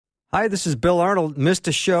Hi, this is Bill Arnold. Missed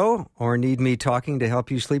a show or need me talking to help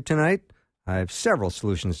you sleep tonight? I have several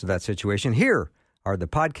solutions to that situation. Here are the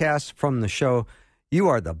podcasts from the show. You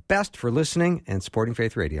are the best for listening and supporting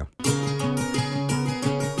Faith Radio.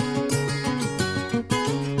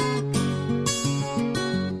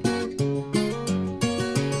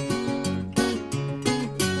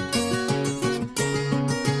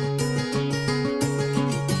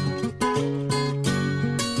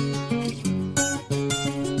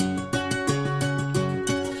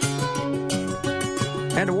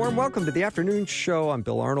 And a warm welcome to the afternoon show. I'm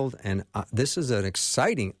Bill Arnold, and this is an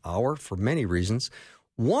exciting hour for many reasons.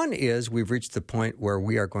 One is we've reached the point where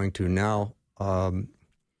we are going to now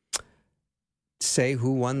say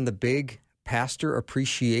who won the big pastor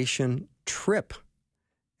appreciation trip.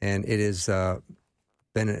 And it has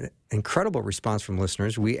been an incredible response from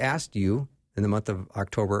listeners. We asked you in the month of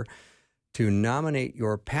October to nominate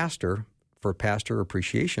your pastor for Pastor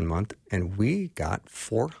Appreciation Month, and we got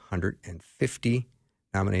 450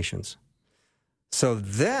 nominations. So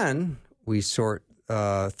then we sort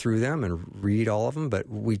through them and read all of them, but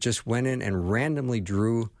we just went in and randomly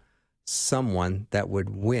drew someone that would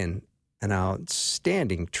win an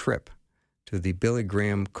outstanding trip to the Billy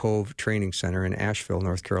Graham Cove Training Center in Asheville,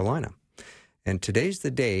 North Carolina. And today's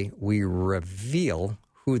the day we reveal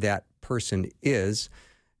who that person is,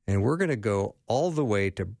 and we're going to go all the way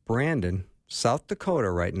to Brandon, South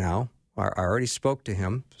Dakota right now. I already spoke to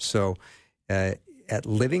him, so at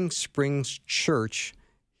Living Springs Church.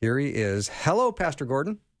 Here he is. Hello, Pastor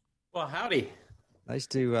Gordon. Well, howdy. Nice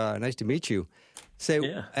to meet you.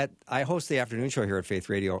 I host the afternoon show here at Faith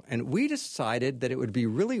Radio, and we decided that it would be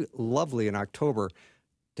really lovely in October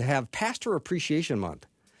to have Pastor Appreciation Month.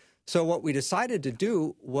 So what we decided to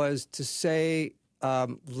do was to say,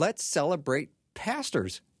 let's celebrate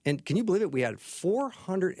pastors. And can you believe it? We had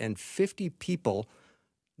 450 people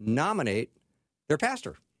nominate their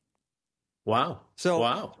pastor. Wow.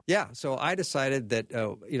 Yeah. So I decided that,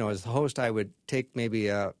 as the host, I would take maybe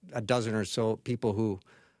a dozen or so people who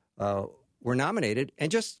were nominated and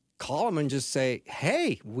just call them and just say,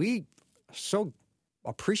 hey, we are so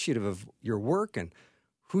appreciative of your work and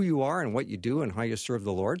who you are and what you do and how you serve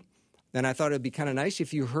the Lord. And I thought it'd be kind of nice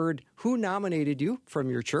if you heard who nominated you from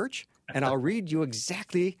your church, and I'll read you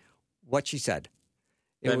exactly what she said.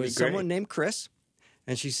 It was someone named Chris,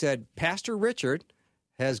 and she said, Pastor Richard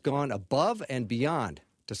has gone above and beyond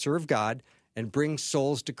to serve God and bring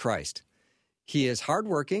souls to Christ. He is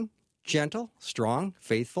hardworking, gentle, strong,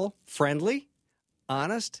 faithful, friendly,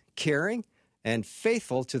 honest, caring, and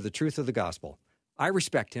faithful to the truth of the gospel. I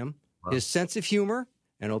respect him, his sense of humor,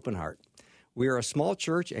 and open heart. We are a small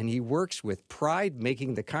church, and he works with pride,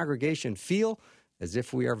 making the congregation feel as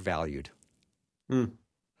if we are valued.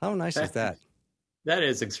 How nice is that? That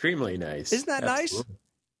is extremely nice. Isn't that nice?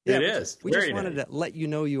 Yeah, it is. We just wanted to let you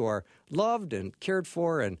know you are loved and cared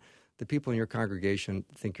for, and the people in your congregation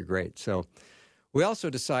think you're great. So we also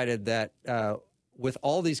decided that with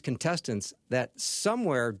all these contestants, that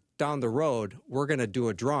somewhere down the road, we're going to do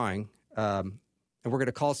a drawing, and we're going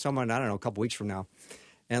to call someone, I don't know, a couple weeks from now,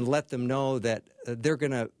 and let them know that they're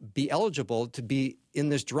going to be eligible to be in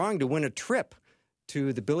this drawing to win a trip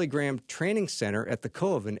to the Billy Graham Training Center at the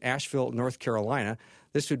Cove in Asheville, North Carolina.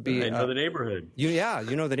 This would be... I know the neighborhood. You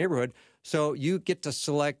know the neighborhood. So you get to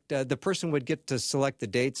select... the person would get to select the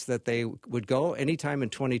dates that they would go anytime in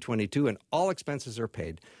 2022, and all expenses are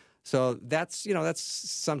paid. So that's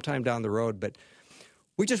sometime down the road. But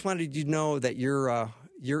we just wanted you to know that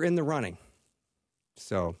you're in the running.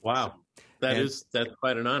 So... Wow. That's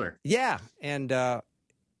quite an honor. Yeah. And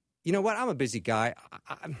you know what? I'm a busy guy.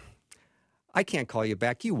 I can't call you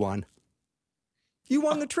back. You won. You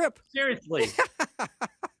won the trip. Seriously.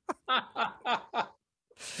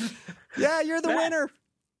 Yeah, you're the winner.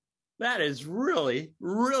 That is really,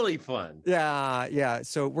 really fun. Yeah.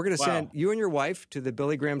 So we're going to send you and your wife to the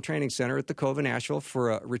Billy Graham Training Center at the Cove in Asheville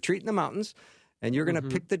for a retreat in the mountains. And you're going to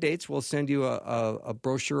pick the dates. We'll send you a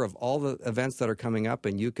brochure of all the events that are coming up,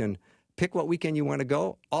 and you can pick what weekend you want to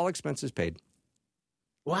go. All expenses paid.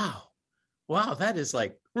 Wow, that is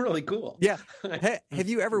really cool. Yeah. Have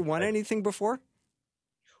you ever won anything before?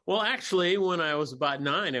 Well, actually, when I was about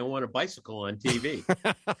 9, I won a bicycle on TV.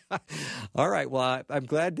 All right. Well, I'm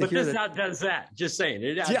glad to hear that. But this outdoes that. Just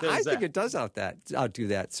saying. I think it does outdo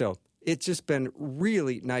that. So it's just been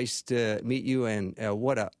really nice to meet you, and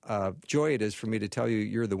what a joy it is for me to tell you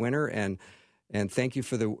you're the winner, and thank you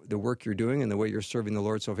for the work you're doing and the way you're serving the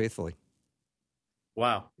Lord so faithfully.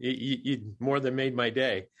 Wow. You more than made my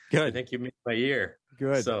day. Good. I think you made my year.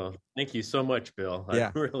 Good. So thank you so much, Bill.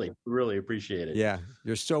 Yeah. I really, really appreciate it. Yeah.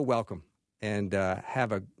 You're so welcome. and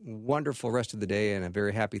have a wonderful rest of the day and a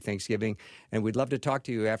very happy Thanksgiving. And we'd love to talk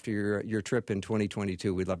to you after your trip in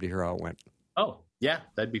 2022. We'd love to hear how it went. Oh, yeah,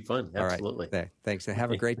 that'd be fun. Absolutely. All right. Thanks, and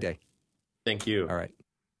have a great day. Thank you. All right.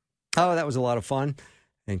 Oh, that was a lot of fun.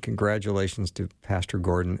 And congratulations to Pastor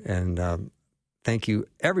Gordon. And thank you,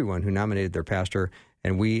 everyone who nominated their pastor.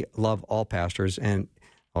 And we love all pastors. And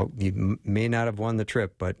you may not have won the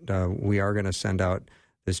trip, but we are going to send out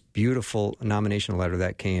this beautiful nomination letter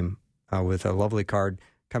that came with a lovely card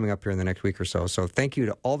coming up here in the next week or so. So thank you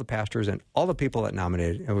to all the pastors and all the people that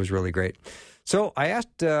nominated. It was really great. So I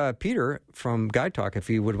asked Peter from Guide Talk if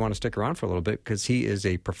he would want to stick around for a little bit, because he is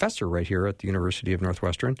a professor right here at the University of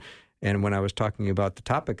Northwestern. And when I was talking about the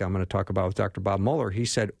topic I'm going to talk about with Dr. Bob Moeller, he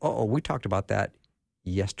said, we talked about that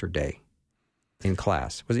yesterday in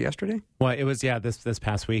class. Was it yesterday? Well, it was, this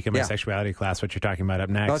past week in my sexuality class, what you're talking about up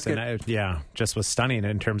next. And just was stunning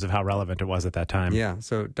in terms of how relevant it was at that time. Yeah,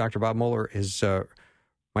 so Dr. Bob Moeller is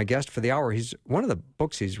my guest for the hour. One of the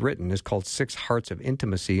books he's written is called 6 Hearts of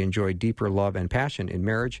Intimacy, Enjoy Deeper Love and Passion in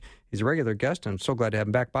Marriage. He's a regular guest, and I'm so glad to have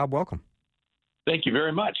him back. Bob, welcome. Thank you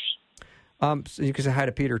very much. So you can say hi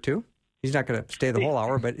to Peter, too. He's not going to stay the whole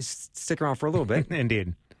hour, but stick around for a little bit.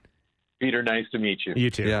 Indeed. Peter, nice to meet you. You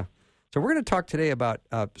too. Yeah. So we're going to talk today about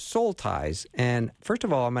soul ties. And first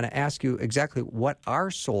of all, I'm going to ask you exactly what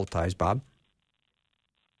are soul ties, Bob?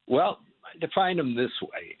 Well, I define them this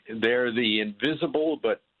way. They're the invisible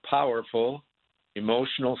but powerful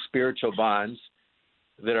emotional, spiritual bonds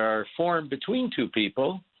that are formed between two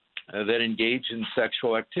people that engage in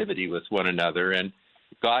sexual activity with one another. And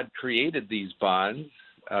God created these bonds,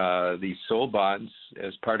 these soul bonds,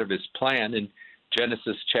 as part of his plan in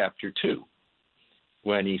Genesis chapter 2.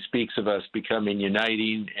 When he speaks of us becoming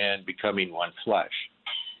uniting and becoming one flesh.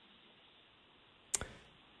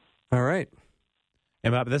 All right.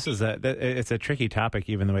 And Bob, it's a tricky topic,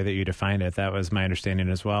 even the way that you defined it. That was my understanding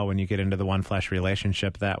as well, when you get into the one flesh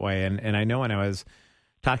relationship that way. And I know when I was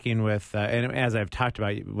talking with, and as I've talked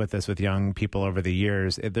about with young people over the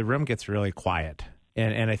years, the room gets really quiet.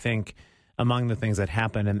 And I think among the things that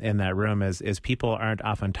happen in that room is people aren't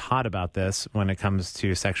often taught about this when it comes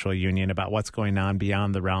to sexual union, about what's going on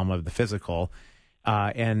beyond the realm of the physical.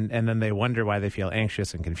 And then they wonder why they feel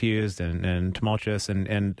anxious and confused and tumultuous.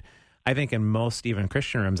 And I think in most even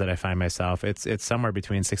Christian rooms that I find myself, it's somewhere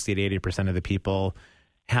between 60 to 80% of the people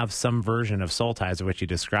have some version of soul ties of which you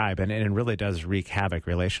describe. And it really does wreak havoc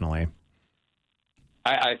relationally.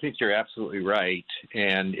 I think you're absolutely right,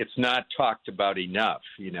 and it's not talked about enough.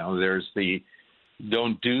 There's the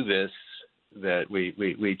don't do this that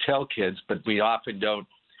we tell kids, but we often don't,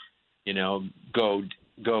 go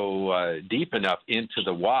deep enough into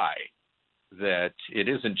the why, that it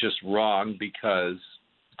isn't just wrong because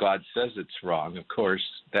God says it's wrong. Of course,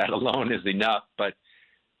 that alone is enough, but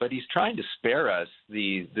he's trying to spare us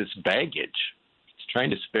this baggage. He's trying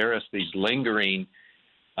to spare us these lingering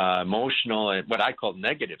emotional and what I call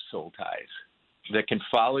negative soul ties that can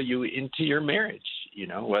follow you into your marriage,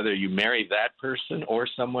 whether you marry that person or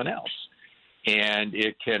someone else. And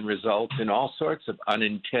it can result in all sorts of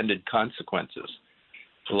unintended consequences,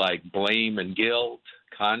 like blame and guilt,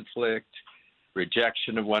 conflict,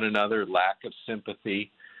 rejection of one another, lack of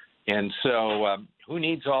sympathy. And so who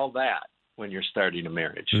needs all that when you're starting a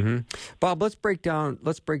marriage? Mm-hmm. Bob, let's break down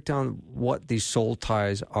what these soul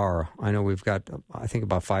ties are. I know we've got, I think,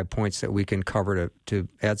 about 5 points that we can cover to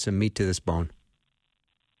add some meat to this bone.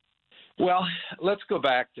 Well, let's go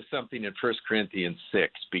back to something in 1 Corinthians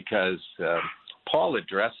 6, because Paul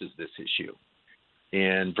addresses this issue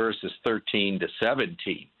in verses 13 to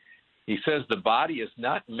 17. He says, the body is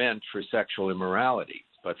not meant for sexual immorality,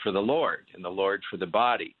 but for the Lord, and the Lord for the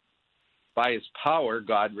body. By his power,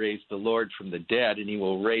 God raised the Lord from the dead, and he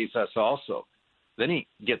will raise us also. Then he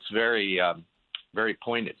gets very, very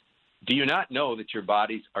pointed. Do you not know that your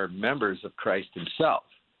bodies are members of Christ himself?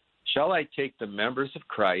 Shall I take the members of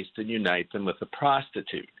Christ and unite them with a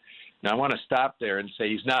prostitute? Now, I want to stop there and say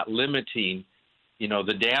he's not limiting,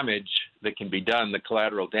 the damage that can be done, the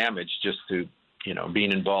collateral damage, just to,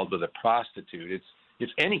 being involved with a prostitute.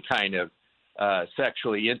 It's any kind of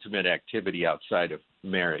sexually intimate activity outside of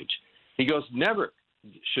marriage. He goes, never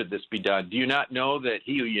should this be done. Do you not know that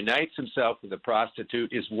he who unites himself with a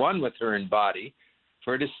prostitute is one with her in body?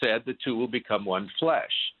 For it is said the two will become one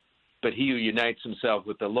flesh. But he who unites himself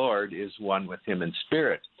with the Lord is one with him in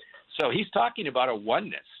spirit. So he's talking about a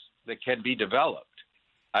oneness that can be developed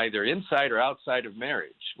either inside or outside of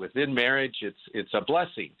marriage. Within marriage, it's a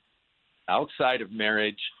blessing. Outside of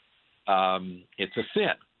marriage, it's a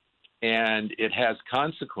sin. And it has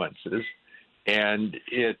consequences. And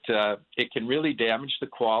it can really damage the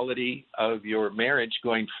quality of your marriage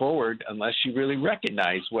going forward unless you really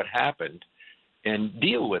recognize what happened and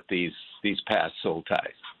deal with these past soul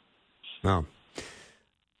ties. Oh.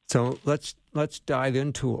 So let's dive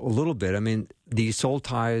into a little bit. I mean, these soul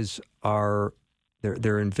ties are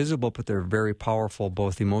they're invisible, but they're very powerful,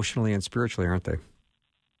 both emotionally and spiritually, aren't they?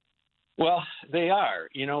 Well, they are.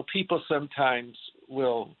 People sometimes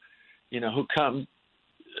will, who come,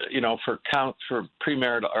 for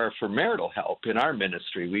premarital or for marital help in our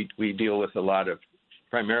ministry. We deal with a lot of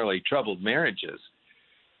primarily troubled marriages.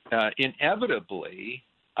 Inevitably,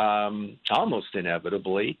 almost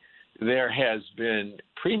inevitably, there has been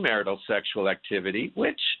premarital sexual activity,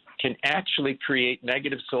 which can actually create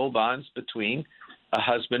negative soul bonds between a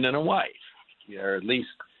husband and a wife, or at least,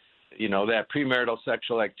 that premarital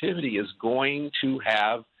sexual activity is going to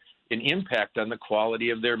have an impact on the quality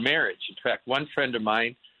of their marriage. In fact, one friend of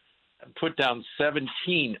mine put down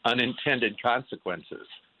 17 unintended consequences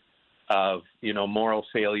of, moral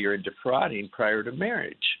failure and defrauding prior to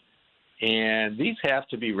marriage. And these have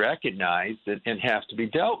to be recognized and have to be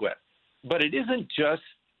dealt with. But it isn't just,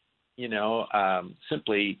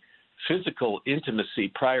 simply physical intimacy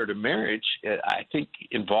prior to marriage. I think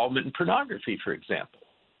involvement in pornography, for example,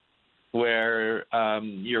 where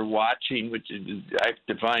you're watching, which I've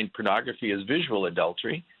defined pornography as visual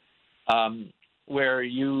adultery, where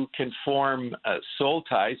you can form soul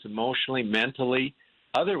ties emotionally, mentally,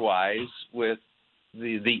 otherwise with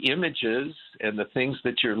the images and the things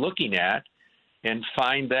that you're looking at, and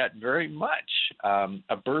find that very much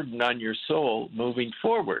a burden on your soul moving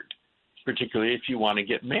forward, particularly if you want to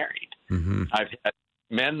get married. Mm-hmm. I've had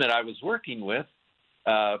men that I was working with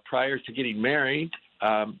prior to getting married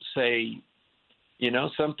say,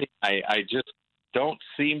 something, I just don't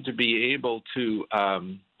seem to be able to, I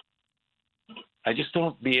just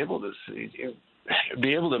don't be able to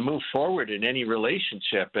move forward in any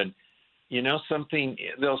relationship. And, something,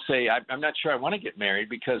 they'll say, I'm not sure I want to get married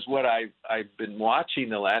because what I've been watching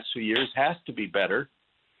the last few years has to be better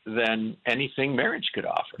than anything marriage could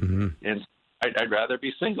offer. Mm-hmm. And I'd rather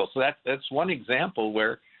be single. So that's one example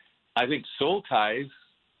where I think soul ties,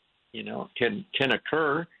 can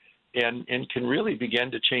occur and can really begin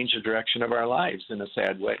to change the direction of our lives in a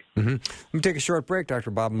sad way. Mm-hmm. Let me take a short break.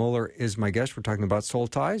 Dr. Bob Moeller is my guest. We're talking about soul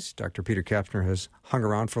ties. Dr. Peter Kapfner has hung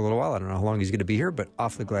around for a little while. I don't know how long he's going to be here, but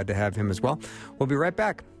awfully glad to have him as well. We'll be right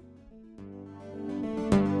back.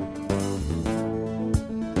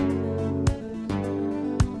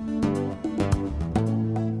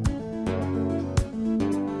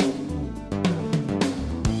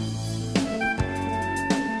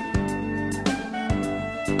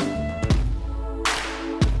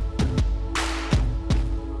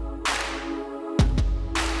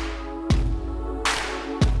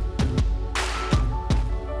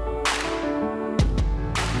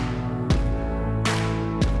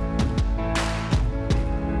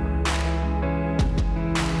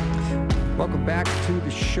 Welcome back to the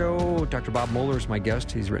show. Dr. Bob Moeller is my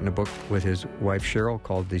guest. He's written a book with his wife, Cheryl,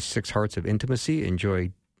 called The 6 Hearts of Intimacy,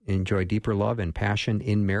 Enjoy Deeper Love and Passion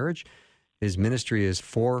in Marriage. His ministry is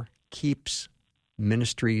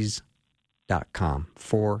forkeepsministries.com,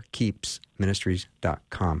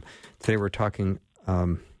 forkeepsministries.com. Today we're talking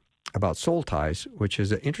about soul ties, which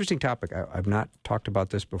is an interesting topic. I've not talked about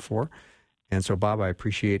this before. And so, Bob, I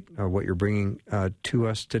appreciate what you're bringing to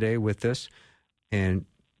us today with this. And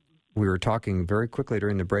we were talking very quickly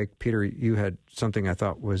during the break. Peter, you had something I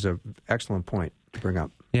thought was an excellent point to bring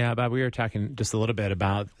up. Yeah, Bob, we were talking just a little bit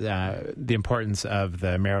about the importance of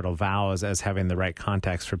the marital vows as having the right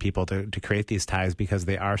context for people to create these ties because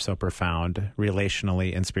they are so profound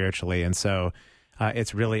relationally and spiritually. And so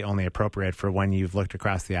it's really only appropriate for when you've looked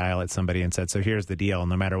across the aisle at somebody and said, so here's the deal.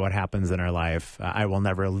 No matter what happens in our life, I will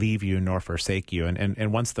never leave you nor forsake you.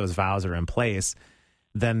 And once those vows are in place,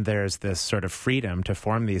 then there's this sort of freedom to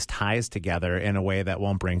form these ties together in a way that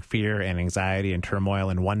won't bring fear and anxiety and turmoil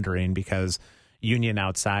and wondering, because union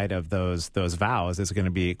outside of those vows is going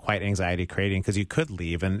to be quite anxiety creating because you could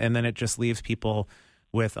leave. And then it just leaves people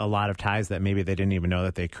with a lot of ties that maybe they didn't even know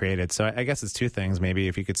that they created. So I guess it's two things. Maybe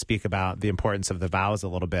if you could speak about the importance of the vows a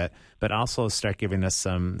little bit, but also start giving us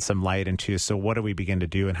some light into, so what do we begin to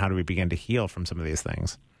do and how do we begin to heal from some of these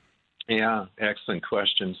things? Yeah, excellent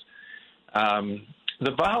questions.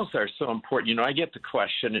 The vows are so important. I get the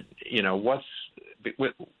question, what's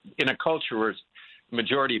in a culture where the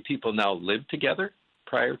majority of people now live together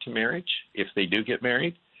prior to marriage, if they do get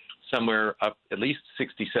married, somewhere up at least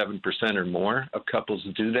 67% or more of couples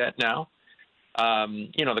do that now.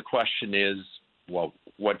 The question is, well,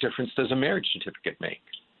 what difference does a marriage certificate make?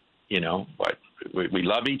 what we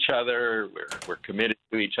love each other, we're committed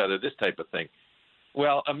to each other, this type of thing.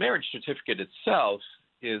 Well, a marriage certificate itself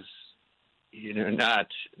is, not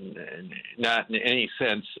in any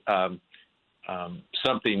sense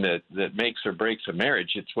something that makes or breaks a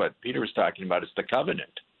marriage. It's what Peter was talking about. It's the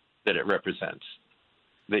covenant that it represents,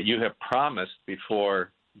 that you have promised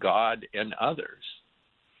before God and others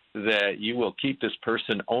that you will keep this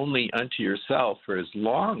person only unto yourself for as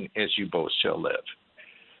long as you both shall live.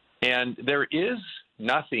 And there is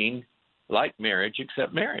nothing like marriage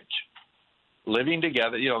except marriage. Living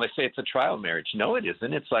together, they say it's a trial marriage. No, it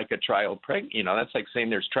isn't. It's like a trial that's like saying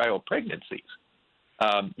there's trial pregnancies.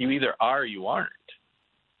 You either are or you aren't.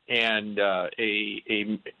 And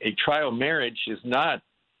a trial marriage is not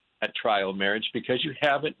a trial marriage because you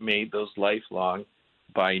haven't made those lifelong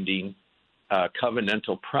binding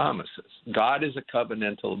covenantal promises. God is a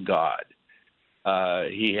covenantal God.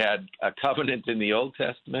 He had a covenant in the Old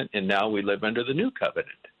Testament, and now we live under the new covenant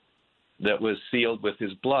that was sealed with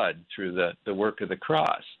his blood through the work of the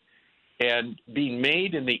cross. And being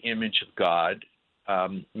made in the image of God,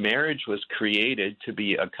 marriage was created to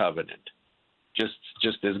be a covenant.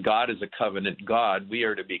 Just as God is a covenant God, we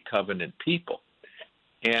are to be covenant people.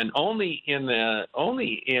 And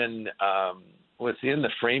within the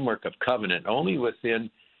framework of covenant, only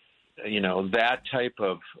within that type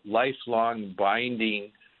of lifelong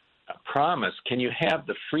binding promise can you have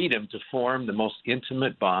the freedom to form the most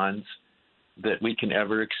intimate bonds that we can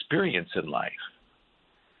ever experience in life.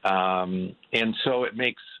 And so it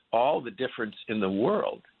makes all the difference in the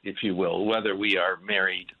world, if you will, whether we are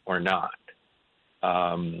married or not.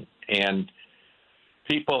 And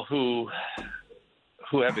people who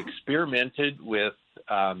have experimented with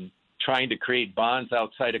trying to create bonds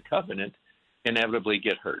outside a covenant inevitably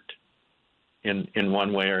get hurt in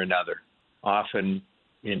one way or another, often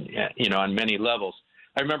on many levels.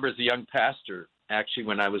 I remember as a young pastor, actually,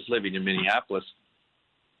 when I was living in Minneapolis,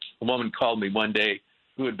 a woman called me one day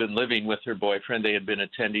who had been living with her boyfriend. They had been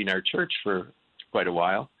attending our church for quite a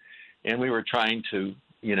while, and we were trying to,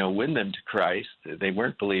 win them to Christ. They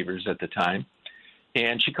weren't believers at the time.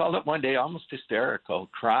 And she called up one day almost hysterical,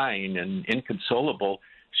 crying and inconsolable.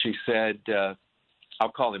 She said,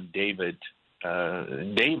 I'll call him David.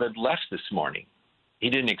 David left this morning. He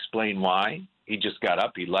didn't explain why. He just got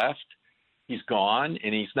up, he left. He's gone,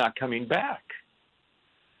 and he's not coming back.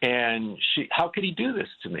 And how could he do this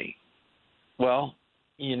to me? Well,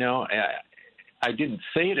 I didn't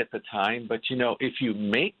say it at the time, but, if you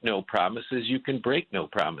make no promises, you can break no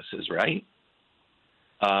promises, right?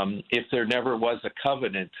 If there never was a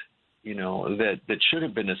covenant, that should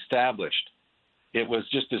have been established, it was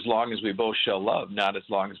just as long as we both shall love, not as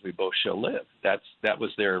long as we both shall live. That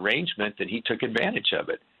was their arrangement, and he took advantage of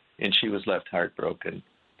it, and she was left heartbroken.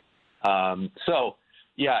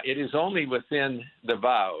 Yeah, it is only within the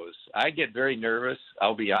vows. I get very nervous,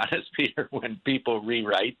 I'll be honest, Peter, when people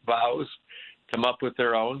rewrite vows, come up with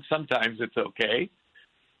their own. Sometimes it's okay,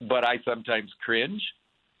 but I sometimes cringe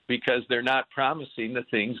because they're not promising the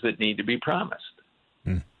things that need to be promised.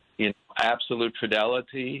 Absolute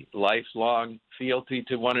fidelity, lifelong fealty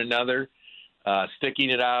to one another, sticking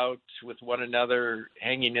it out with one another,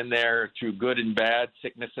 hanging in there through good and bad,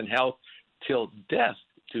 sickness and health, till death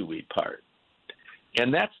do we part.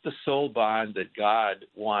 And that's the soul bond that God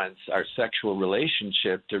wants our sexual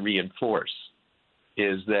relationship to reinforce,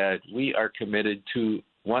 is that we are committed to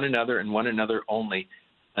one another and one another only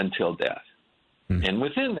until death. And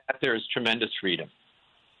within that, there is tremendous freedom.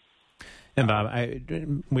 And Bob,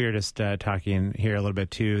 we were just talking here a little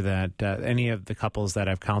bit too that any of the couples that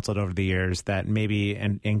I've counseled over the years that maybe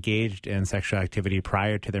engaged in sexual activity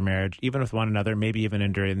prior to their marriage, even with one another, maybe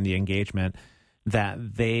even during the engagement,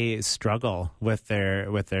 that they struggle with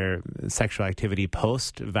their sexual activity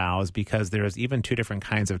post vows because there was even two different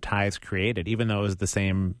kinds of ties created, even though it was the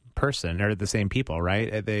same person or the same people,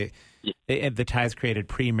 right? The ties created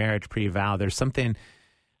pre-marriage, pre-vow. There's something.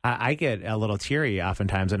 I get a little teary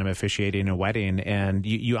oftentimes when I'm officiating a wedding, and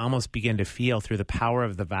you almost begin to feel through the power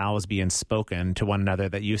of the vows being spoken to one another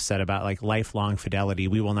that you said about like lifelong fidelity.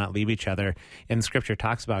 We will not leave each other. And Scripture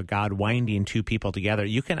talks about God winding two people together.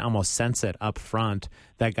 You can almost sense it up front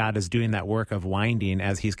that God is doing that work of winding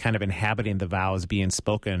as he's kind of inhabiting the vows being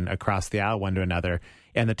spoken across the aisle one to another.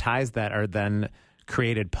 And the ties that are then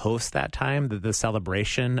created post that time, the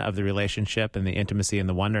celebration of the relationship and the intimacy and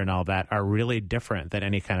the wonder and all that are really different than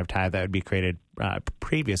any kind of tie that would be created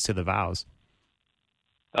previous to the vows.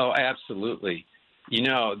 Oh, absolutely.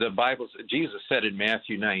 The Bible, Jesus said in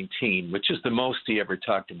Matthew 19, which is the most he ever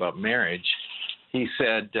talked about marriage, he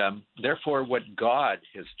said, therefore what God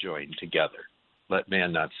has joined together, let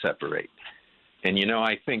man not separate. And,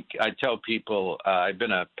 I think I tell people I've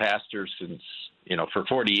been a pastor since, for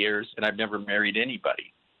 40 years, and I've never married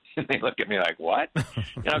anybody. And they look at me like, what?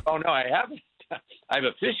 And I go, no, I haven't. I've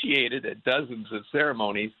officiated at dozens of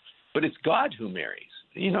ceremonies, but it's God who marries.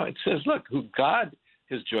 It says, look, who God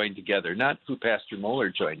has joined together, not who Pastor Moeller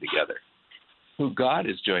joined together, who God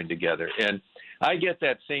has joined together. And I get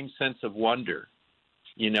that same sense of wonder,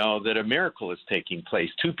 that a miracle is taking place.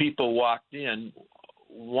 Two people walked in,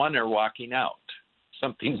 one are walking out.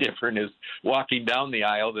 Something different is walking down the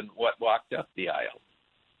aisle than what walked up the aisle.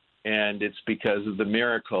 And it's because of the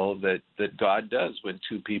miracle that God does when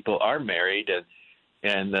two people are married.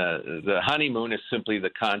 And the honeymoon is simply the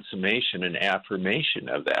consummation and affirmation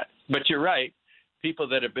of that. But you're right. People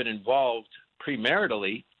that have been involved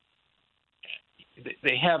premaritally,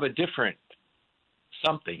 they have a different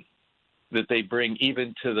something that they bring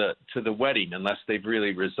even to the wedding, unless they've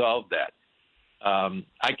really resolved that.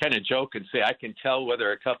 I kind of joke and say I can tell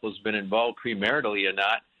whether a couple's been involved premaritally or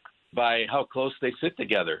not by how close they sit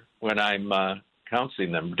together when I'm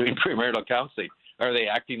counseling them, doing premarital counseling. Are they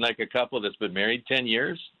acting like a couple that's been married 10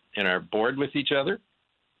 years and are bored with each other?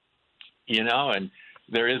 And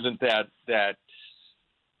there isn't that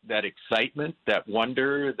excitement, that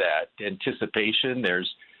wonder, that anticipation. There's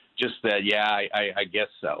just that, I guess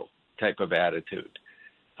so type of attitude.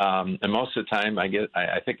 And most of the time, I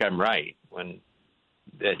think I'm right when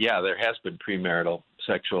that, there has been premarital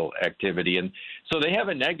sexual activity. And so they have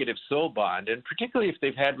a negative soul bond, and particularly if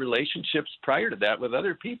they've had relationships prior to that with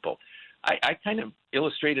other people. I kind of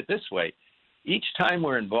illustrate it this way. Each time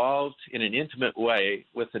we're involved in an intimate way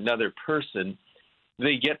with another person,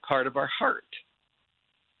 they get part of our heart.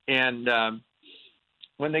 And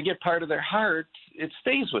when they get part of their heart, it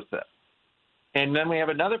stays with them. And then we have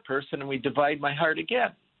another person, and we divide my heart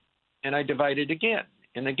again. And I divide it again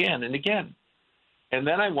and again and again. And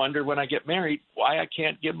then I wonder when I get married why I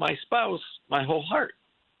can't give my spouse my whole heart.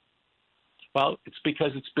 Well, it's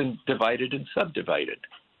because it's been divided and subdivided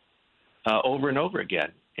over and over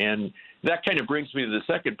again. And that kind of brings me to the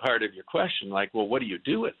second part of your question, like, well, what do you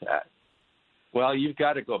do with that? Well, you've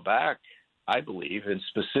got to go back, I believe, and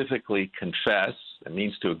specifically confess, that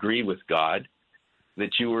means to agree with God,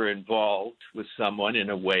 that you were involved with someone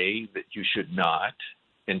in a way that you should not,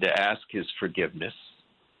 and to ask his forgiveness,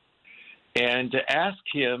 and to ask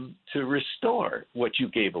him to restore what you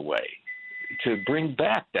gave away, to bring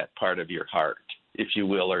back that part of your heart, if you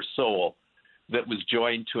will, or soul, that was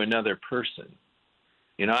joined to another person.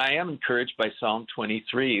 I am encouraged by Psalm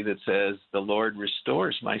 23 that says, the Lord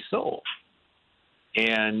restores my soul.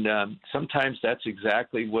 And sometimes that's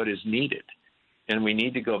exactly what is needed. And we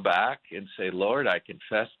need to go back and say, Lord, I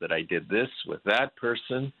confess that I did this with that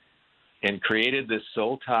person and created this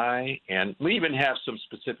soul tie. And we even have some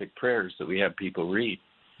specific prayers that we have people read.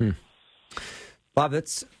 Bob,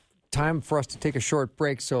 it's time for us to take a short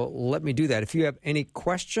break, so let me do that. If you have any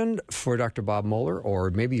question for Dr. Bob Moeller,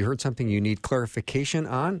 or maybe you heard something you need clarification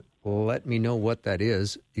on, let me know what that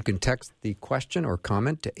is. You can text the question or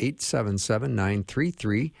comment to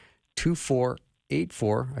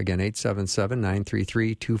 877-933-2484. Again,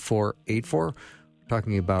 877-933-2484. We're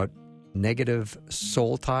talking about negative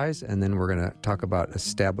soul ties, and then we're going to talk about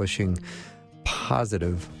establishing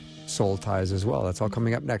positive soul ties as well. That's all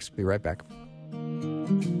coming up next. Be right back.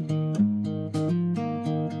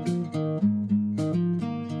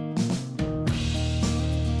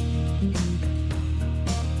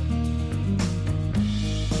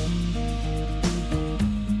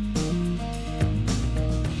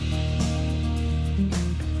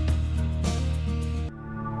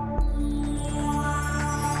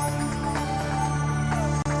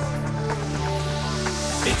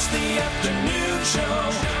 It's the afternoon show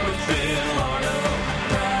with Bill Arnold.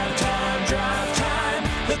 Prime time, drive time.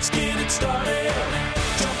 Let's get it started.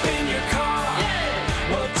 Jump in your car.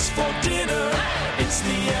 Yeah. What's for dinner? Hey. It's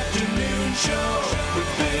the afternoon show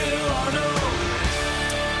with Bill Arnold.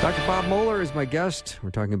 Dr. Bob Moeller is my guest. We're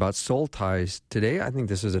talking about soul ties today. I think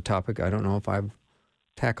this is a topic I don't know if I've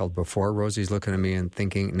tackled before. Rosie's looking at me and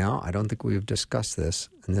thinking, no, I don't think we've discussed this.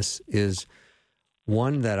 And this is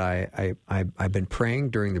one that I've been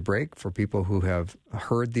praying during the break for people who have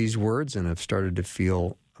heard these words and have started to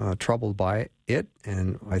feel troubled by it.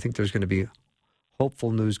 And I think there's going to be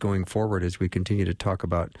hopeful news going forward as we continue to talk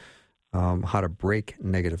about how to break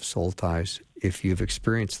negative soul ties if you've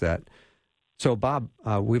experienced that. So, Bob,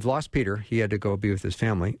 we've lost Peter. He had to go be with his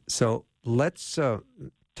family. So let's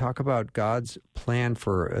talk about God's plan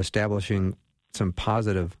for establishing some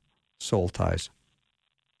positive soul ties.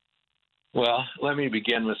 Well, let me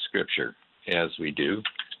begin with Scripture, as we do.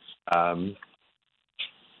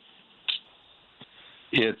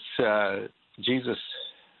 It's Jesus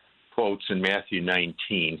quotes in Matthew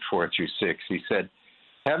 19:4-6. He said,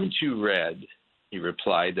 "Haven't you read," he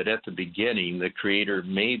replied, "that at the beginning the Creator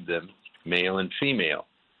made them male and female,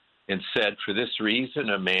 and said, for this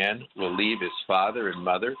reason a man will leave his father and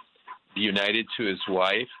mother, be united to his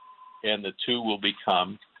wife, and the two will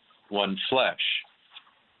become one flesh.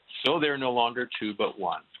 So they're no longer two but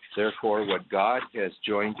one. Therefore, what God has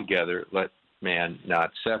joined together, let man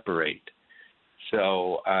not separate."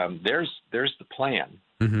 So there's the plan,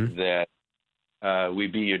 that we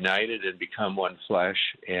be united and become one flesh,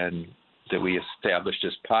 and that we establish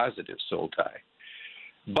this positive soul tie.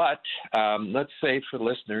 But let's say for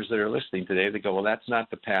listeners that are listening today, they go, well, that's not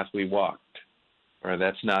the path we walked, or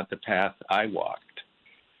that's not the path I walked.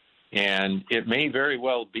 And it may very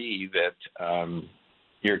well be that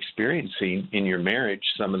you're experiencing in your marriage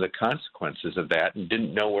some of the consequences of that and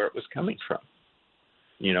didn't know where it was coming from.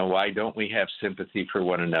 You know, why don't we have sympathy for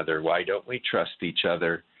one another? Why don't we trust each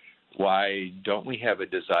other? Why don't we have a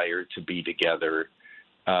desire to be together?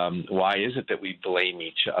 Why is it that we blame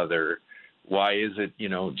each other? Why is it,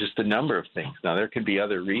 just a number of things. Now, there could be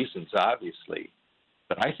other reasons, obviously,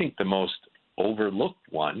 but I think the most overlooked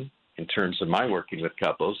one in terms of my working with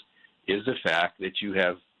couples is the fact that you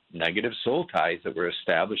have negative soul ties that were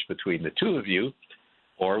established between the two of you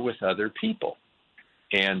or with other people.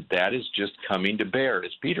 And that is just coming to bear,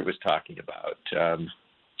 as Peter was talking about,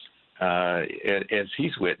 as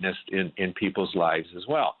he's witnessed in people's lives as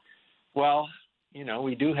well. Well,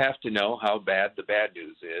 we do have to know how bad the bad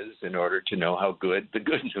news is in order to know how good the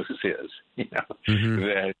good news is.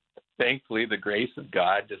 That thankfully the grace of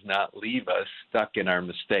God does not leave us stuck in our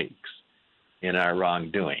mistakes, in our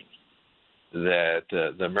wrongdoing. That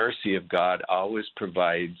the mercy of God always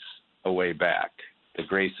provides a way back. The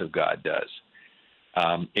grace of God does.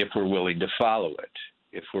 If we're willing to follow it,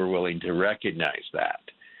 if we're willing to recognize that.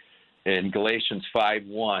 In Galatians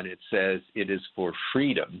 5:1, it says, "It is for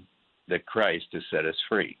freedom that Christ has set us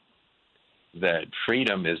free." That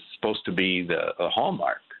freedom is supposed to be the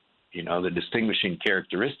hallmark, the distinguishing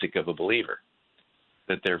characteristic of a believer.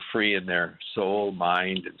 That they're free in their soul,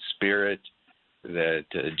 mind, and spirit. That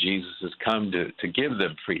Jesus has come to give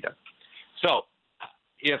them freedom. So,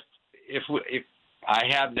 if I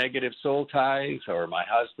have negative soul ties, or my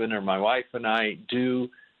husband or my wife and I do,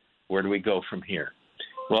 where do we go from here?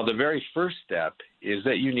 Well, the very first step is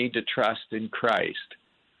that you need to trust in Christ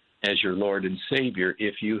as your Lord and Savior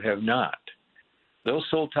if you have not. Those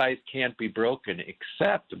soul ties can't be broken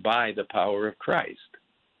except by the power of Christ.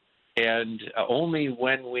 And only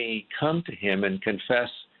when we come to Him and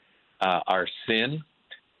confess our sin,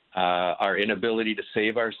 our inability to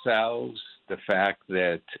save ourselves, the fact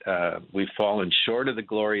that we've fallen short of the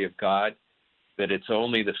glory of God, that it's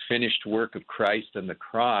only the finished work of Christ on the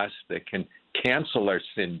cross that can cancel our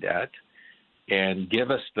sin debt and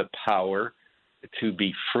give us the power to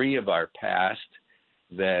be free of our past,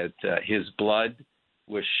 that His blood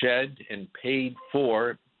was shed and paid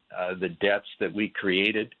for the debts that we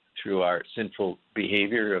created through our sinful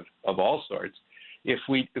behavior of all sorts. If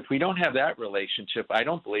we don't have that relationship, I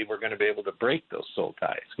don't believe we're going to be able to break those soul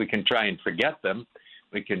ties. We can try and forget them.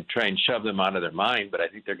 We can try and shove them out of their mind, but I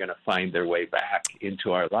think they're going to find their way back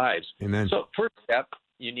into our lives. Amen. So first step,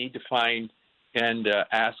 you need to find and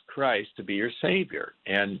ask Christ to be your Savior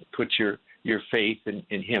and put your faith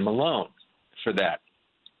in Him alone for that.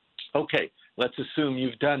 Okay, let's assume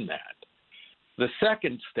you've done that. The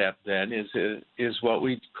second step then is what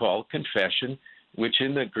we call confession, which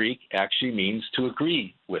in the Greek actually means to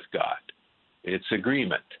agree with God. It's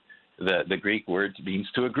agreement. The Greek word means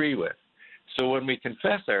to agree with. So when we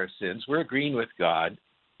confess our sins, we're agreeing with God.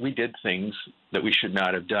 We did things that we should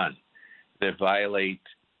not have done, that violate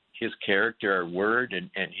His character, our word, and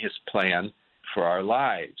His plan for our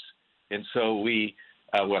lives. And so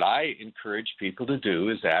what I encourage people to do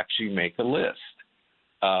is actually make a list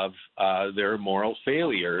of their moral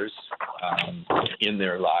failures in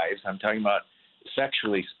their lives. I'm talking about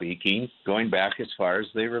sexually speaking, going back as far as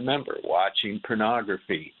they remember, watching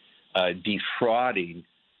pornography, defrauding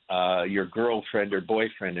your girlfriend or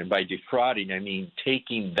boyfriend. And by defrauding, I mean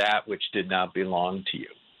taking that which did not belong to you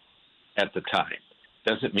at the time.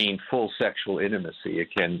 Doesn't mean full sexual intimacy. It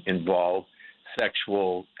can involve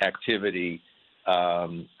sexual activity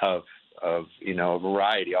of a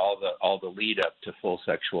variety, all the lead up to full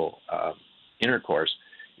sexual intercourse.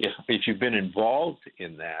 If you've been involved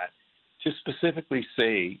in that, to specifically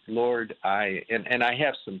say, Lord, I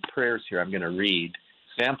have some prayers here I'm going to read,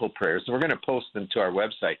 sample prayers, and we're going to post them to our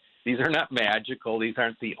website. These are not magical. These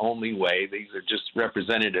aren't the only way. These are just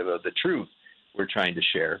representative of the truth we're trying to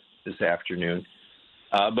share this afternoon.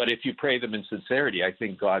 But if you pray them in sincerity, I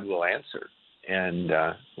think God will answer and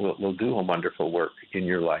we'll do a wonderful work in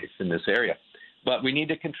your life in this area. But we need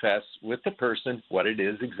to confess with the person what it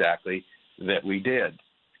is exactly that we did.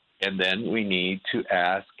 And then we need to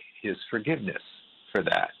ask his forgiveness for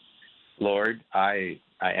that. Lord, I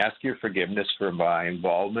ask your forgiveness for my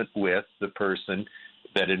involvement with the person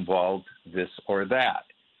that involved this or that.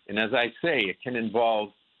 And as I say, it can involve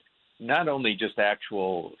not only just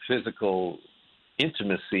actual physical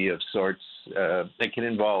intimacy of sorts, it can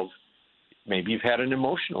involve maybe you've had an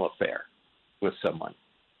emotional affair with someone.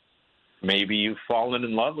 Maybe you've fallen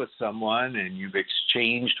in love with someone and you've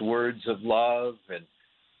exchanged words of love and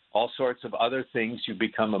all sorts of other things. You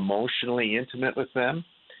become emotionally intimate with them.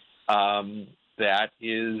 That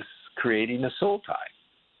is creating a soul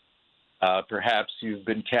tie. Perhaps you've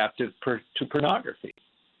been captive to pornography.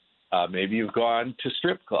 Maybe you've gone to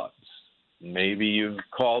strip clubs. Maybe you've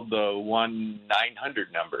called the 1-900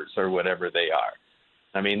 numbers or whatever they are.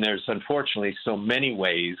 I mean, there's unfortunately so many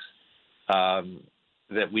ways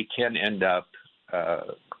that we can end up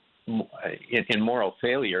in moral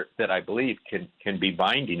failure that I believe can be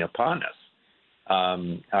binding upon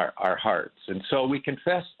us, our hearts. And so we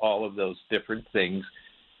confess all of those different things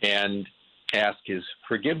and ask his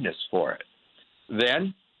forgiveness for it.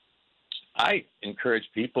 Then I encourage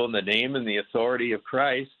people in the name and the authority of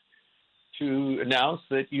Christ to announce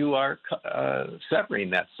that you are severing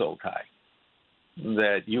that soul tie.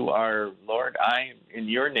 That you are, Lord, I, in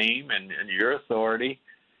your name and in your authority,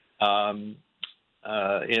 in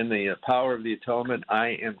the power of the atonement,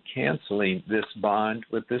 I am canceling this bond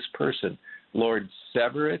with this person. Lord,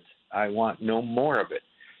 sever it. I want no more of it.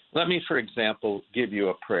 Let me, for example, give you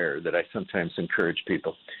a prayer that I sometimes encourage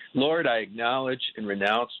people. Lord, I acknowledge and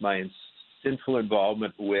renounce my sinful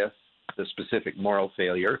involvement with the specific moral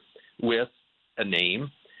failure, with a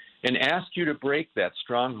name, and ask you to break that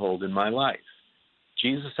stronghold in my life.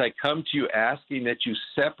 Jesus, I come to you asking that you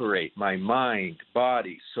separate my mind,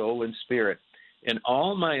 body, soul, and spirit, and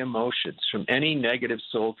all my emotions from any negative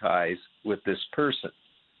soul ties with this person.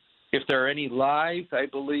 If there are any lies I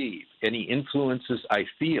believe, any influences I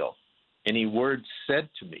feel, any words said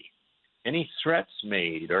to me, any threats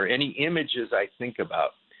made, or any images I think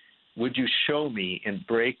about, would you show me and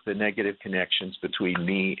break the negative connections between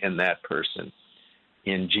me and that person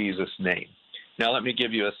in Jesus' name? Now let me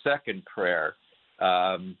give you a second prayer.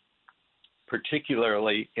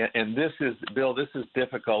 Particularly, and this is, Bill, this is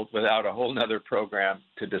difficult without a whole nother program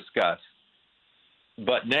to discuss,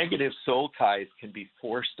 but negative soul ties can be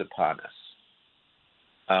forced upon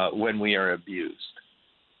us when we are abused.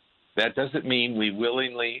 That doesn't mean we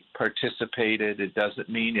willingly participated. It doesn't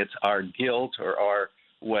mean it's our guilt or our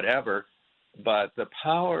whatever, but the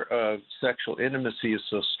power of sexual intimacy is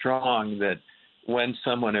so strong that when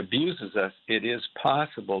someone abuses us, it is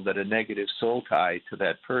possible that a negative soul tie to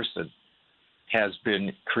that person has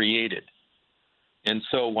been created. And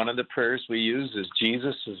so one of the prayers we use is,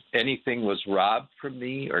 Jesus, if anything was robbed from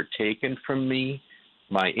me or taken from me,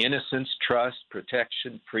 my innocence, trust,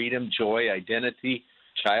 protection, freedom, joy, identity,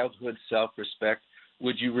 childhood, self-respect,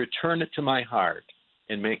 would you return it to my heart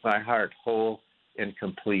and make my heart whole and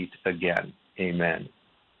complete again? Amen.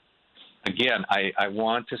 Again, I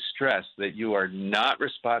want to stress that you are not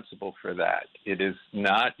responsible for that. It is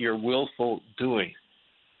not your willful doing,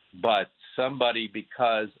 but somebody,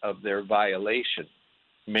 because of their violation,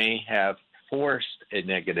 may have forced a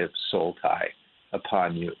negative soul tie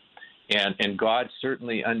upon you. And God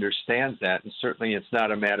certainly understands that, and certainly it's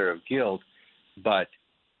not a matter of guilt, but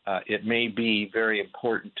it may be very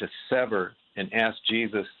important to sever and ask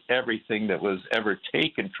Jesus, everything that was ever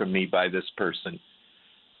taken from me by this person,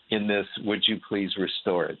 in this, would you please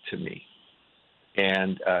restore it to me?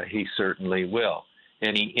 And he certainly will.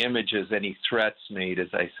 Any images, any threats made, as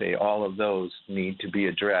I say, all of those need to be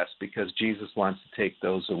addressed because Jesus wants to take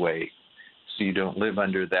those away so you don't live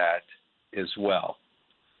under that as well.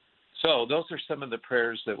 So those are some of the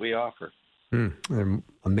prayers that we offer. They're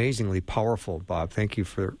amazingly powerful, Bob. Thank you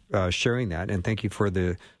for sharing that, and thank you for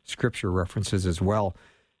the scripture references as well.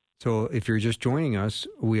 So if you're just joining us,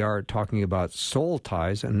 we are talking about soul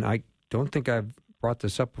ties, and I don't think I've brought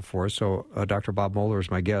this up before, so Dr. Bob Moeller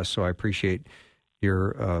is my guest, so I appreciate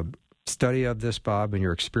your study of this, Bob, and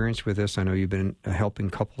your experience with this. I know you've been helping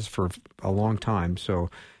couples for a long time, so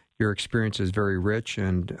your experience is very rich,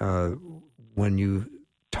 and when you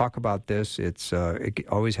talk about this, it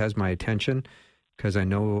always has my attention because I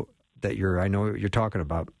know what you're talking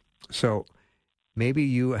about. So maybe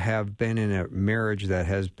you have been in a marriage that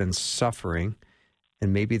has been suffering,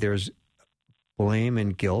 and maybe there's blame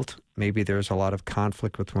and guilt. Maybe there's a lot of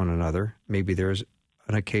conflict with one another. Maybe there's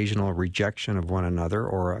an occasional rejection of one another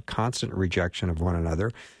or a constant rejection of one another.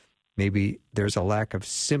 maybe there's a lack of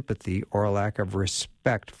sympathy or a lack of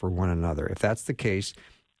respect for one another. If that's the case,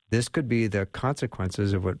 this could be the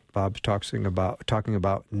consequences of what Bob's talking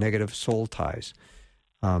about negative soul ties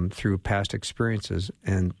through past experiences.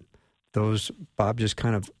 And those, Bob, just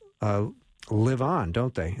kind of live on,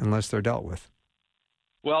 don't they, unless they're dealt with?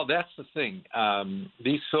 Well, that's the thing.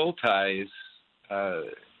 These soul ties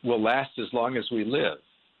will last as long as we live,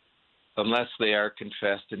 unless they are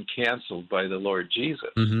confessed and canceled by the Lord Jesus.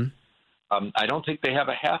 Mm-hmm. I don't think they have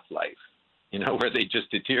a half-life, where they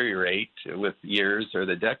just deteriorate with years or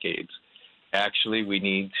the decades. Actually, we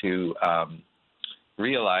need to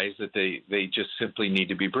realize that they just simply need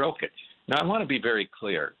to be broken. Now, I want to be very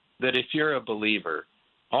clear that if you're a believer,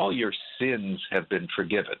 all your sins have been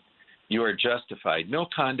forgiven. You are justified. No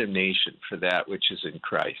condemnation for that which is in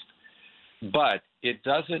Christ. But it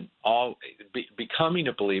doesn't becoming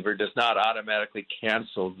a believer does not automatically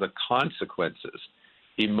cancel the consequences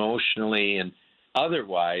emotionally and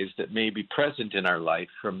otherwise that may be present in our life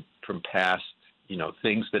from past,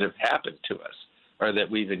 things that have happened to us or that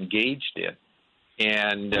we've engaged in.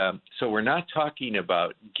 And so we're not talking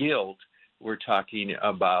about guilt. We're talking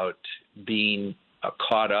about being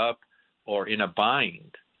caught up or in a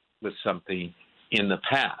bind with something in the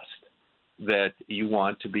past that you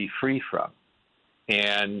want to be free from.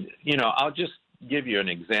 And, I'll just give you an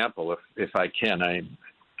example if I can.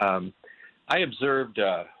 I observed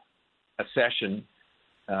a session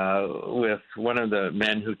with one of the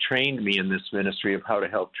men who trained me in this ministry of how to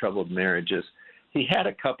help troubled marriages. He had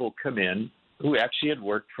a couple come in who actually had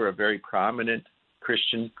worked for a very prominent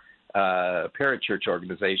Christian parachurch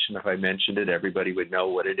organization. If I mentioned it, everybody would know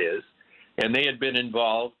what it is. And they had been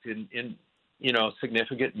involved in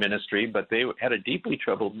significant ministry, but they had a deeply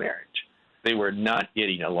troubled marriage. They were not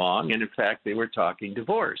getting along, and in fact, they were talking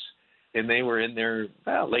divorce. And they were in their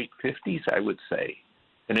late 50s, I would say,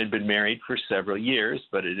 and had been married for several years,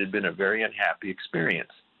 but it had been a very unhappy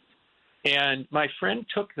experience. And my friend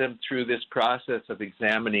took them through this process of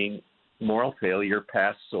examining moral failure,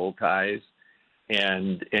 past soul ties,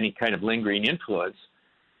 and any kind of lingering influence.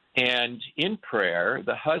 And in prayer,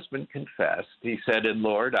 the husband confessed. He said, "And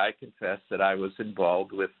Lord, I confess that I was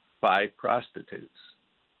involved with 5 prostitutes,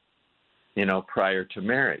 prior to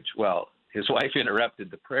marriage." Well, his wife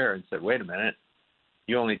interrupted the prayer and said, "Wait a minute,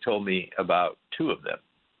 you only told me about 2 of them,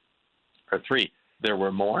 or 3. There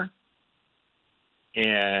were more?"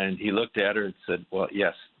 And he looked at her and said, "Well,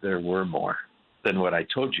 yes, there were more than what I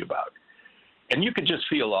told you about." And you could just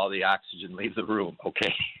feel all the oxygen leave the room,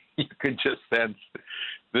 okay? You could just sense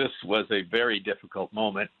this was a very difficult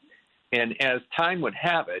moment. And as time would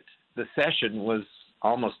have it, the session was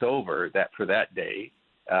almost over for that day.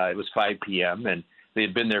 It was 5 p.m., and they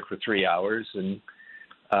had been there for 3 hours, and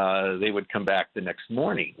they would come back the next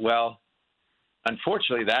morning. Well,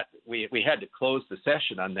 unfortunately, we had to close the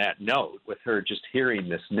session on that note with her just hearing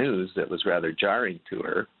this news that was rather jarring to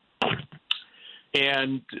her.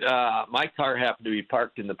 And my car happened to be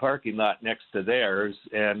parked in the parking lot next to theirs,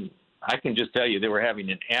 and I can just tell you they were having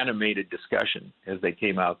an animated discussion as they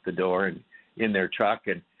came out the door and in their truck.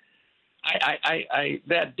 And I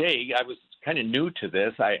that day, I was kind of new to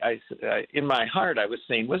this. I in my heart, I was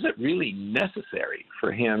saying, was it really necessary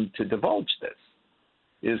for him to divulge this?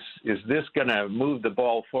 Is this going to move the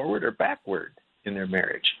ball forward or backward in their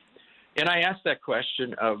marriage? And I asked that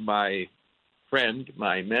question of my friend,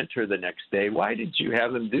 my mentor, the next day. Why did you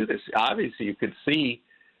have them do this? Obviously, you could see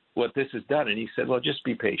what this has done. And he said, well, just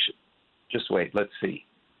be patient. Just wait. Let's see.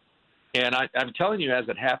 And I'm telling you, as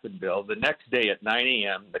it happened, Bill, the next day at 9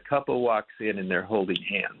 a.m., the couple walks in and they're holding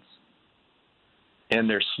hands. And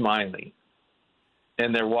they're smiling.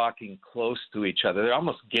 And they're walking close to each other. They're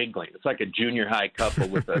almost giggling. It's like a junior high couple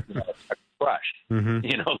with a crush. Mm-hmm.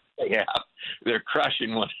 They're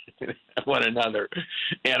crushing one another.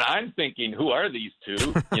 And I'm thinking, who are these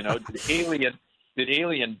two? Did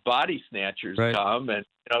alien body snatchers come and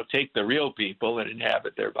take the real people and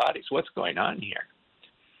inhabit their bodies? What's going on here?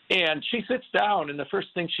 And she sits down, and the first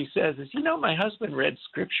thing she says is, my husband read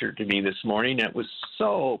scripture to me this morning. It was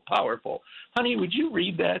so powerful. Honey, would you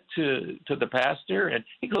read that to the pastor? And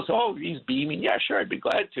he goes, oh, he's beaming. Yeah, sure, I'd be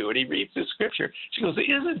glad to. And he reads the scripture. She goes,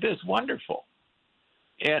 isn't this wonderful?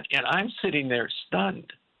 And I'm sitting there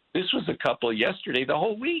stunned. This was a couple yesterday, the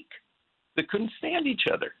whole week, that couldn't stand each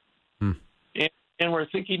other. And we're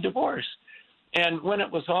thinking divorce. And when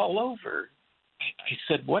it was all over, I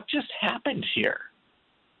said, what just happened here?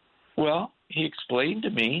 Well, he explained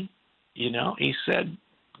to me, he said,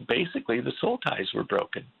 basically the soul ties were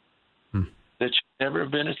broken. That should never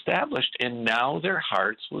have been established. And now their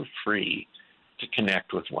hearts were free to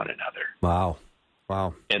connect with one another.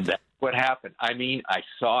 Wow. And what happened. I mean, I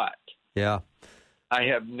saw it. Yeah. I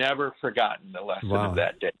have never forgotten the lesson of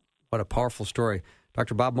that day. What a powerful story.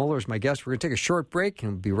 Dr. Bob Moeller is my guest. We're going to take a short break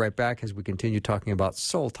and we'll be right back as we continue talking about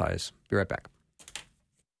soul ties. Be right back.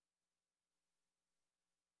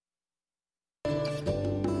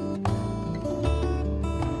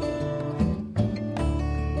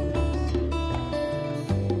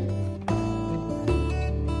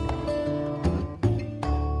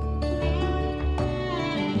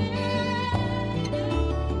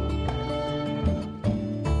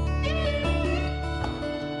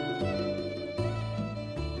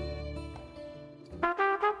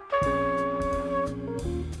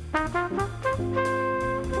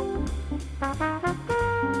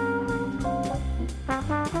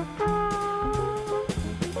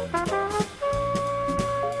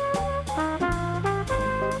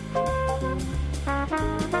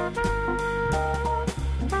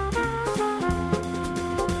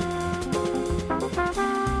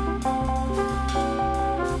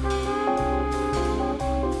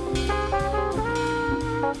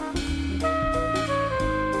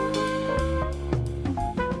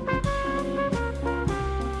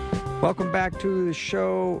 Welcome back to the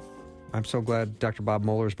show. I'm so glad Dr. Bob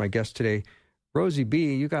Moeller is my guest today. Rosie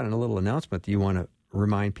B., you got a little announcement that you want to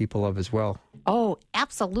remind people of as well. Oh,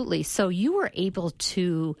 absolutely. So you were able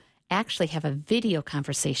to actually have a video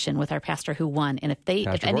conversation with our pastor who won. And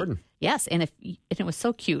Pastor Gordon. Yes, and it was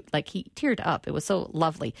so cute. Like, he teared up. It was so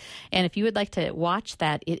lovely. And if you would like to watch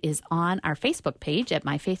that, it is on our Facebook page at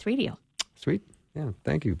My Faith Radio. Sweet. Yeah,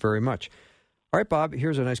 thank you very much. All right, Bob,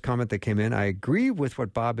 here's a nice comment that came in. I agree with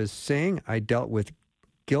what Bob is saying. I dealt with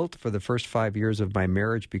guilt for the first 5 years of my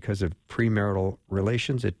marriage because of premarital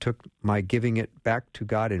relations. It took my giving it back to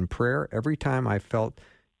God in prayer every time I felt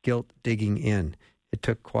guilt digging in. It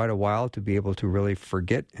took quite a while to be able to really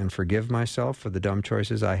forget and forgive myself for the dumb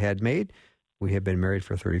choices I had made. We have been married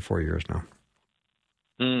for 34 years now.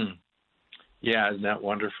 Yeah, isn't that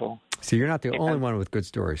wonderful? So you're not the only one with good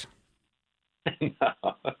stories.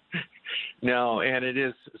 No, and it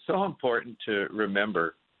is so important to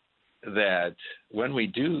remember that when we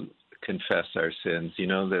do confess our sins, you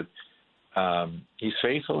know that He's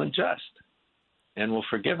faithful and just and will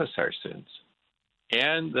forgive us our sins.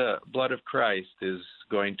 And the blood of Christ is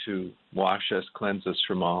going to wash us, cleanse us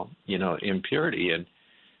from all, impurity. And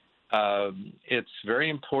it's very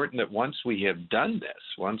important that once we have done this,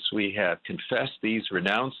 once we have confessed these,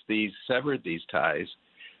 renounced these, severed these ties,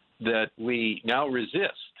 that we now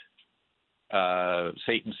resist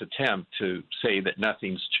Satan's attempt to say that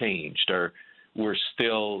nothing's changed or we're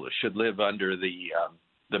still should live under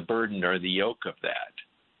the burden or the yoke of that.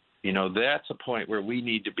 That's a point where we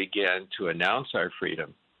need to begin to announce our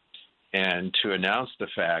freedom and to announce the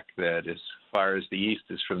fact that as far as the east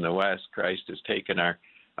is from the west, Christ has taken our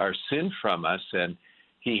sin from us, and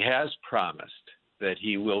He has promised that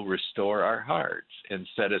He will restore our hearts and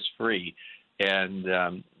set us free, and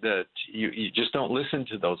that you just don't listen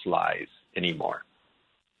to those lies anymore,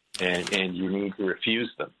 and you need to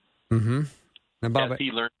refuse them. Mm-hmm. Now, Bob, as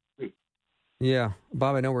He learned. Yeah,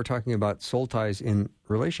 Bob, I know we're talking about soul ties in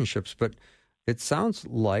relationships, but it sounds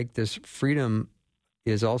like this freedom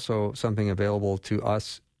is also something available to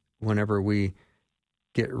us whenever we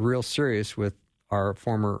get real serious with our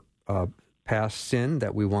former past sin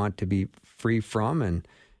that we want to be free from, and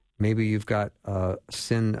maybe you've got a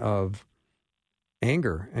sin of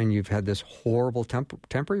anger, and you've had this horrible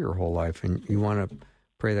temper your whole life, and you want to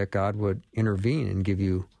pray that God would intervene and give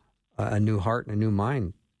you a new heart and a new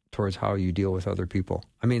mind towards how you deal with other people.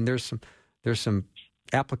 I mean, there's some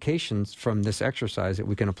applications from this exercise that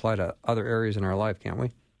we can apply to other areas in our life, can't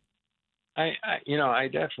we? I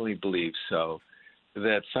definitely believe so.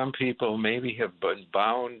 That some people maybe have been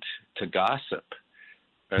bound to gossip,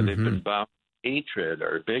 or they've been bound to hatred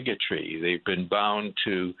or bigotry. They've been bound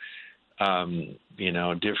to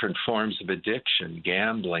different forms of addiction,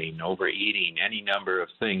 gambling, overeating, any number of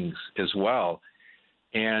things as well.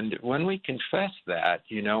 And when we confess that,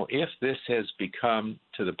 if this has become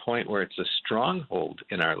to the point where it's a stronghold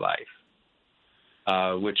in our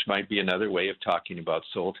life, which might be another way of talking about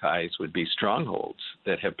soul ties, would be strongholds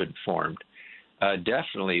that have been formed.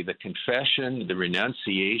 Definitely the confession, the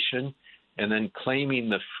renunciation, and then claiming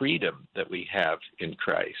the freedom that we have in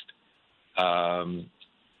Christ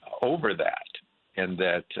over that and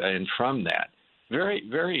from that. Very,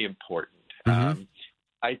 very important. Mm-hmm.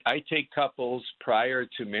 I take couples prior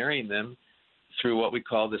to marrying them through what we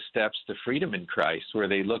call the steps to freedom in Christ, where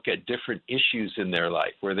they look at different issues in their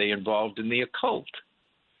life. Were they involved in the occult?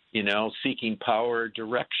 Seeking power or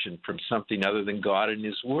direction from something other than God and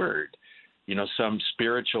His Word, some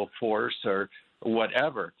spiritual force or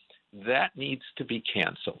whatever. that needs to be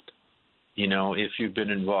canceled. If you've been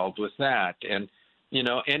involved with that, and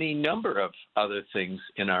any number of other things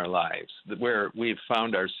in our lives where we've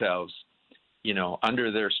found ourselves,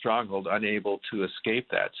 under their stronghold, unable to escape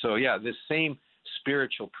that. So yeah, this same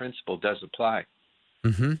spiritual principle does apply.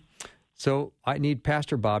 Mm-hmm. So I need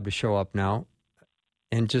Pastor Bob to show up now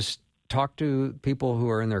and just talk to people who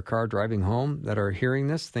are in their car driving home that are hearing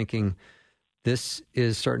this, thinking this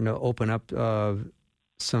is starting to open up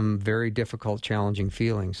some very difficult, challenging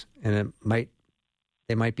feelings. And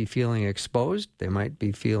they might be feeling exposed. They might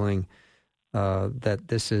be feeling that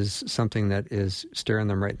this is something that is staring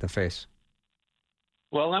them right in the face.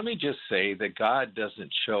 Well, let me just say that God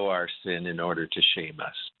doesn't show our sin in order to shame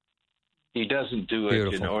us. He doesn't do it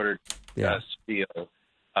Beautiful. in order to us feel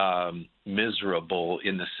miserable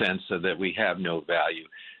in the sense of that we have no value.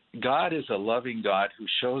 God is a loving God who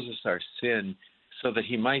shows us our sin so that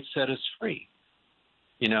he might set us free.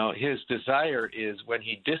 His desire is when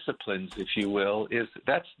he disciplines, if you will,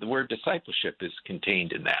 that's the word discipleship is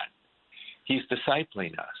contained in that. He's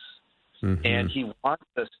discipling us. Mm-hmm. And he wants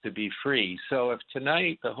us to be free. So if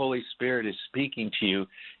tonight the Holy Spirit is speaking to you,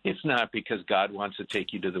 it's not because God wants to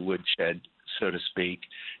take you to the woodshed, so to speak.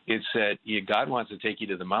 It's that God wants to take you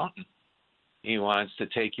to the mountain. He wants to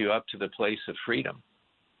take you up to the place of freedom.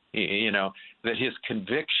 That his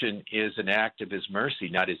conviction is an act of his mercy,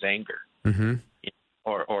 not his anger. Mm-hmm.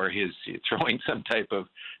 Or his throwing some type of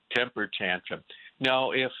temper tantrum.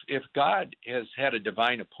 Now, if God has had a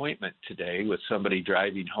divine appointment today with somebody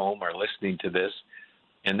driving home or listening to this,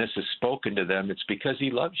 and this is spoken to them, it's because he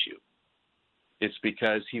loves you. It's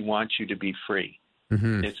because he wants you to be free.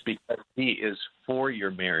 Mm-hmm. It's because he is for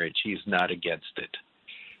your marriage. He's not against it.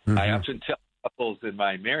 Mm-hmm. I often tell couples in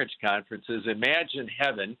my marriage conferences, imagine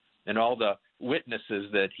heaven and all the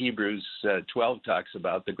witnesses that Hebrews 12 talks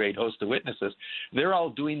about, the great host of witnesses. They're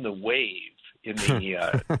all doing the wave in the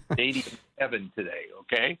stadium of heaven today,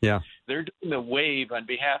 okay? Yeah. They're doing the wave on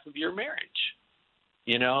behalf of your marriage.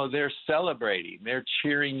 They're celebrating. They're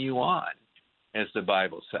cheering you on, as the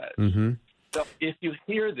Bible says. Mm-hmm. So if you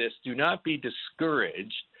hear this, do not be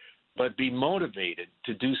discouraged, but be motivated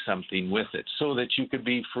to do something with it so that you could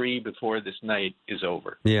be free before this night is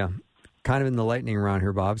over. Yeah. Kind of in the lightning round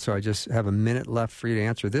here, Bob, so I just have a minute left for you to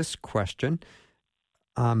answer this question.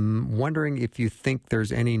 I'm wondering if you think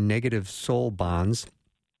there's any negative soul bonds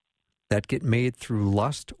that get made through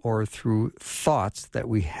lust or through thoughts that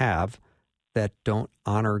we have that don't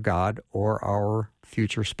honor God or our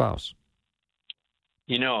future spouse.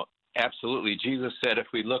 Absolutely. Jesus said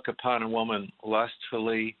if we look upon a woman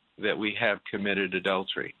lustfully, that we have committed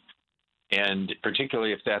adultery. And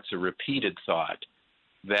particularly if that's a repeated thought,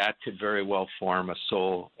 that could very well form a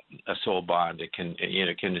soul bond. It can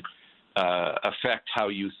affect how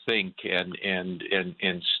you think and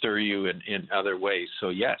stir you in other ways. So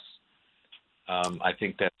yes, I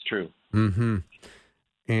think that's true. Mm-hmm.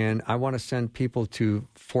 And I want to send people to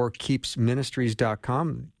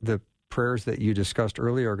forkeepsministries.com. The prayers that you discussed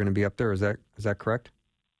earlier are going to be up there. Is that correct?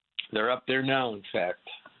 They're up there now, in fact.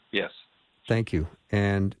 Yes. Thank you.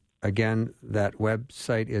 And again, that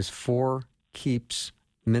website is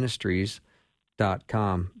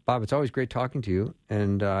forkeepsministries.com. Bob, it's always great talking to you,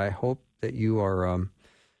 and I hope that you are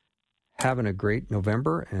having a great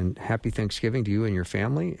November, and happy Thanksgiving to you and your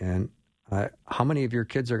family. And how many of your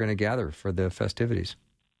kids are going to gather for the festivities?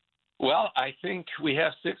 Well, I think we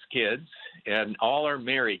have 6 kids, and all are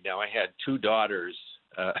married now. I had 2 daughters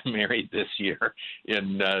married this year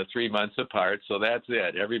in 3 months apart, so that's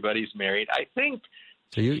it. Everybody's married. I think.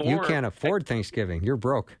 So you can't afford Thanksgiving. You're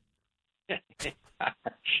broke.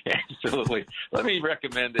 Absolutely. Let me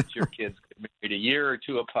recommend that your kids get married a year or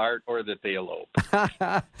 2 apart, or that they elope.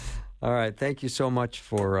 All right. Thank you so much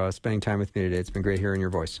for spending time with me today. It's been great hearing your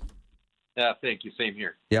voice. Thank you. Same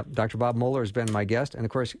here. Yep. Dr. Bob Moeller has been my guest. And,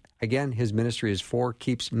 of course, again, his ministry is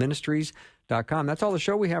forkeepsministries.com. That's all the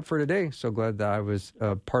show we have for today. So glad that I was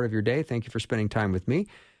part of your day. Thank you for spending time with me.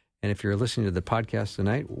 And if you're listening to the podcast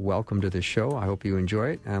tonight, welcome to the show. I hope you enjoy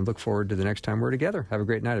it. And I look forward to the next time we're together. Have a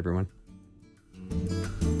great night, everyone.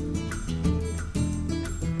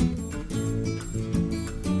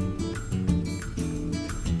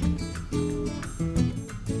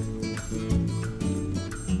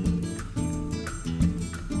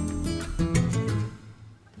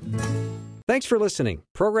 Thanks for listening.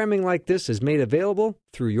 Programming like this is made available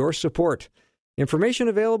through your support. Information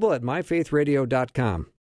available at myfaithradio.com.